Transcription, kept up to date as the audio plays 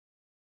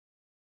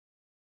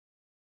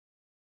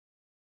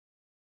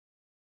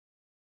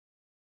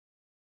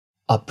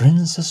A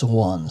princess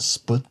once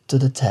put to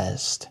the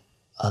test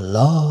a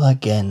law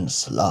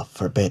against love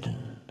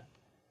forbidden.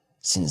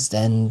 Since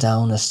then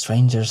down a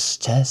stranger's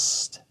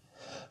chest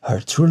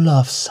her true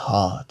love's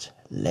heart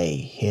lay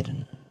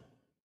hidden.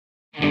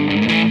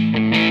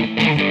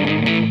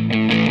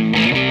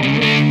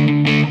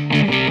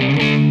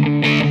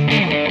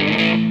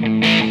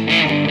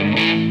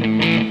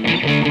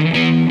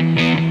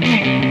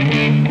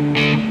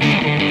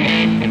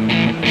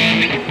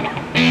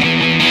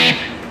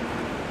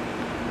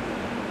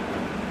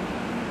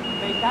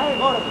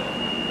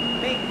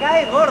 Me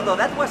cae gordo,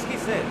 that's what he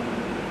said.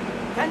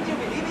 Can you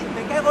believe it?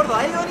 Me cae gordo.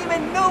 I don't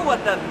even know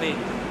what that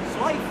means.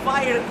 So I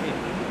fired him.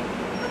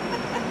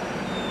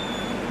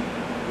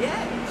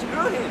 Yeah,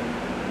 screw him.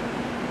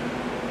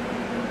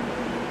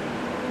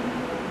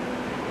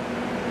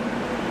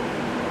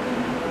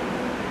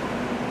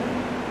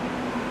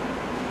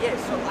 Yeah,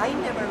 so I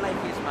never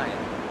liked his smile.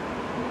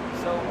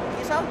 So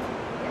he's out.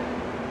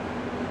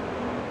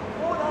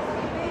 Oh, that's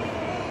amazing.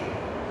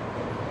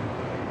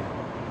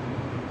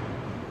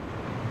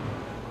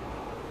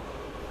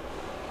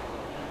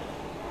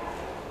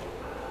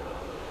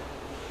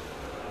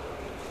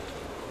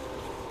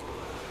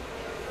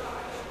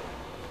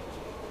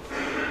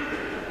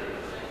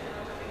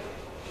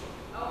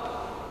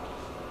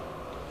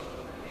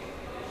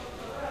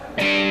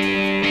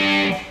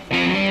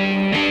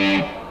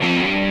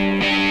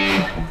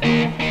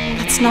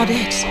 That's not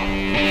it.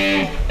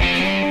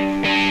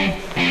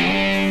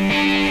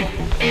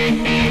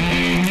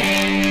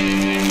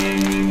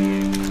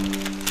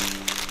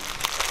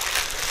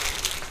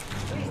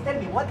 Please tell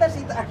me, what does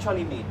it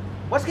actually mean?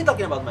 Was he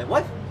talking about my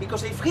wife?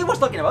 Because if he was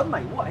talking about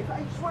my wife,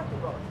 I swear to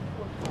God.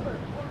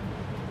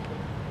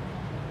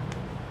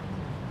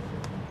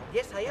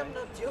 Yes, I am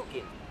not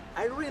joking.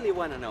 I really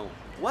want to know.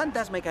 What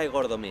does me cae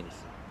gordo means?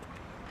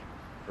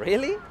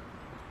 Really?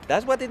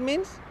 That's what it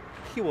means?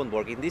 He won't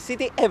work in this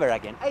city ever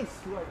again. I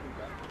swear to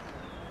God.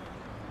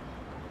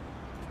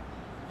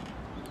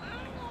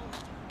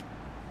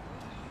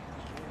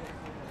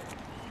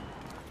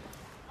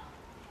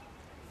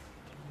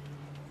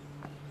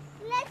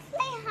 Let's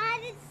play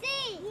hide and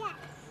seek. Yes.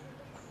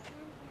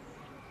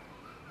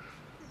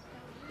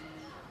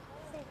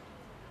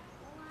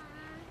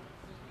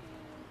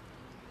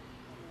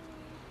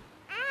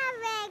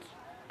 Eric.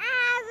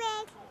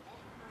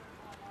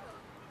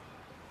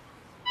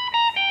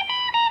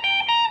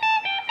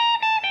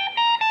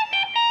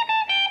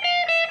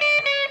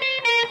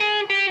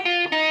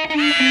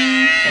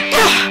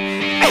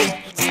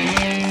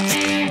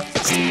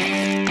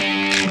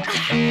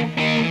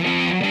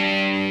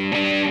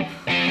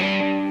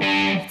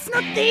 It's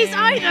not these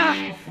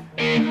either.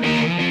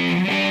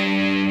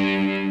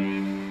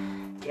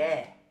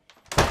 Yeah,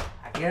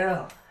 a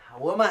girl, a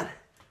woman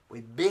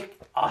with big,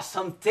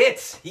 awesome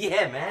tits.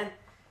 Yeah, man.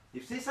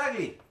 If she's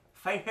ugly,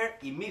 fire her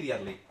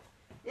immediately.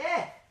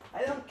 Yeah,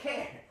 I don't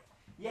care.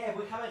 Yeah,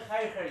 we haven't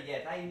hired her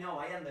yet. I know,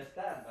 I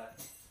understand,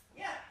 but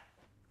yeah.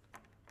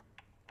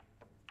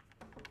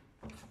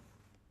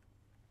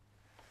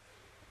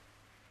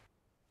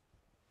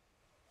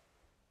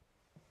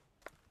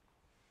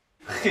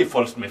 He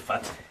falls me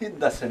fat. It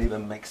doesn't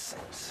even make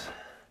sense.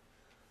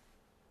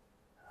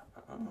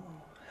 Oh,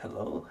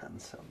 hello,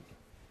 handsome.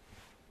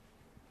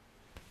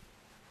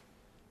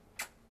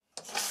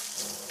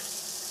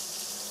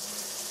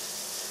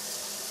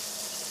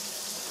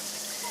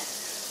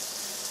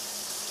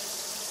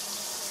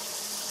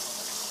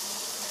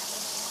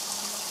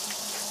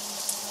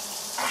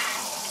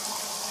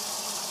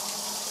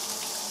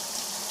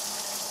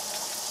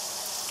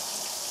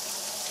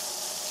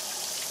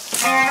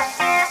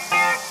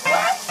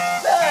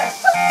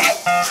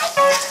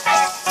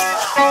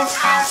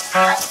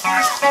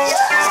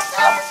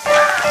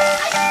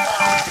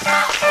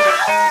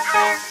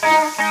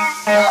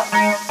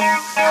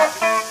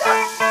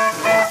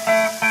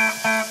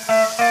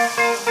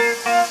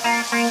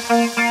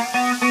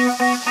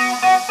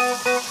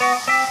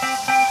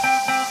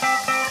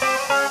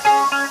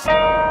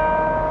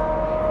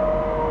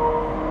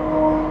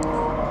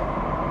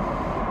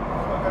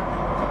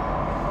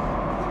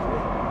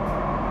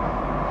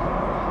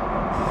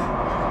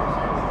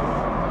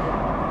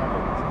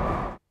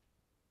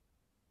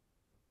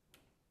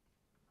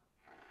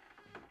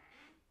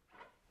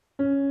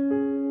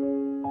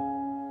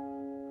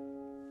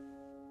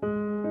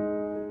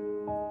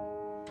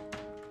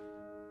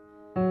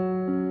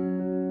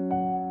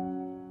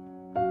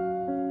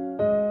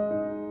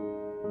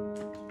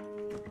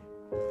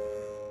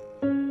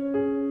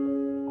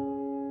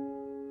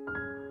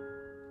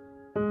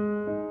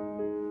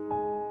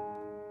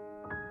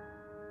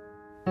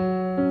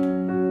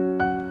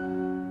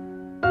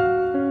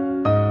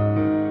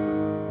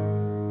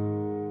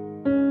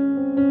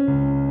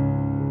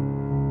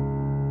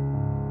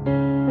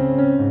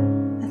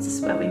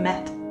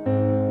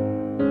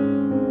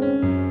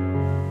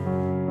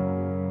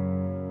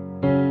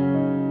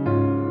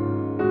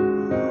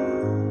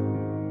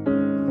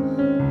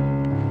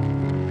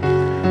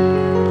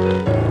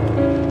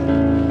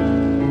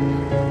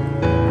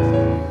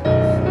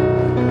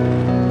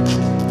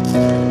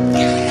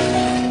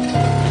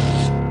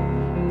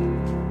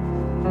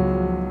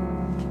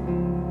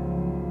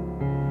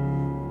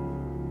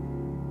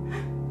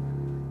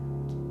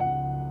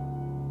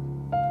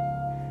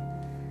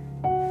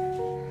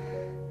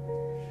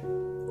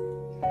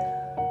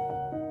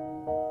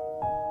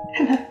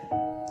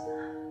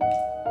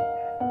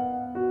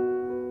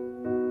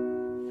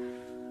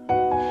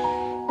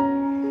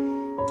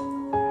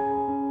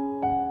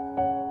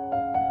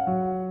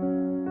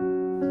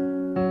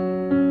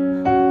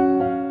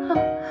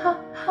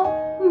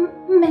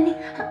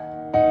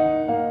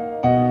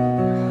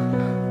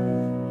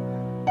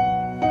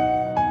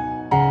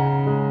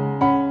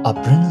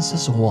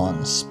 was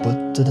once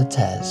put to the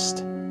test,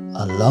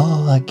 a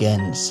law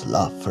against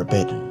love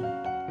forbidden.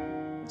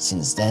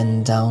 Since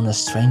then down a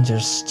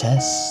stranger's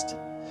chest,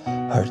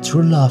 her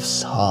true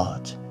love's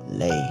heart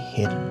lay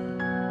hidden.